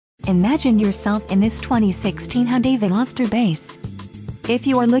Imagine yourself in this 2016 Hyundai Veloster base. If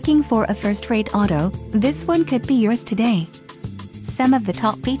you are looking for a first-rate auto, this one could be yours today. Some of the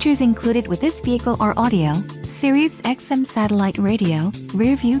top features included with this vehicle are audio, Sirius XM satellite radio,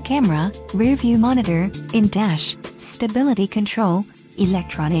 rear-view camera, rear-view monitor, in-dash, stability control,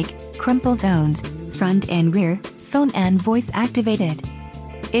 electronic, crumple zones, front and rear, phone and voice activated.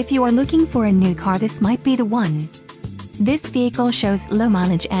 If you are looking for a new car, this might be the one. This vehicle shows low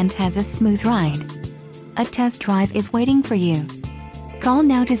mileage and has a smooth ride. A test drive is waiting for you. Call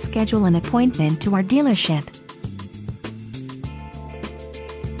now to schedule an appointment to our dealership.